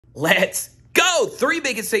Let's go! Three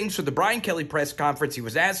biggest things for the Brian Kelly press conference. He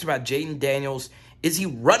was asked about Jaden Daniels. Is he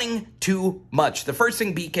running too much? The first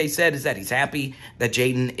thing BK said is that he's happy that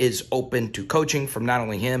Jaden is open to coaching from not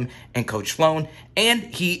only him and Coach Sloan, and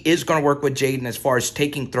he is going to work with Jaden as far as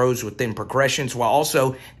taking throws within progressions while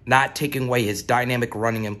also not taking away his dynamic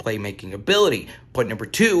running and playmaking ability. Point number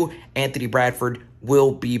two, Anthony Bradford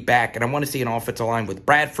will be back, and I want to see an offensive line with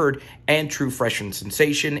Bradford and true freshman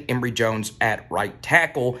sensation Emory Jones at right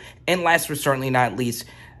tackle. And last but certainly not least,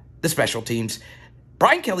 the special teams.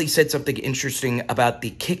 Brian Kelly said something interesting about the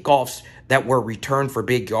kickoffs that were returned for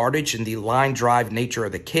big yardage and the line drive nature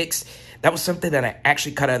of the kicks. That was something that I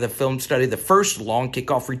actually cut out of the film study. The first long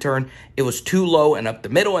kickoff return, it was too low and up the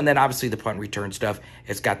middle, and then obviously the punt return stuff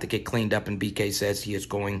has got to get cleaned up, and BK says he is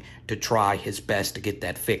going to try his best to get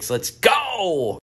that fixed. Let's go!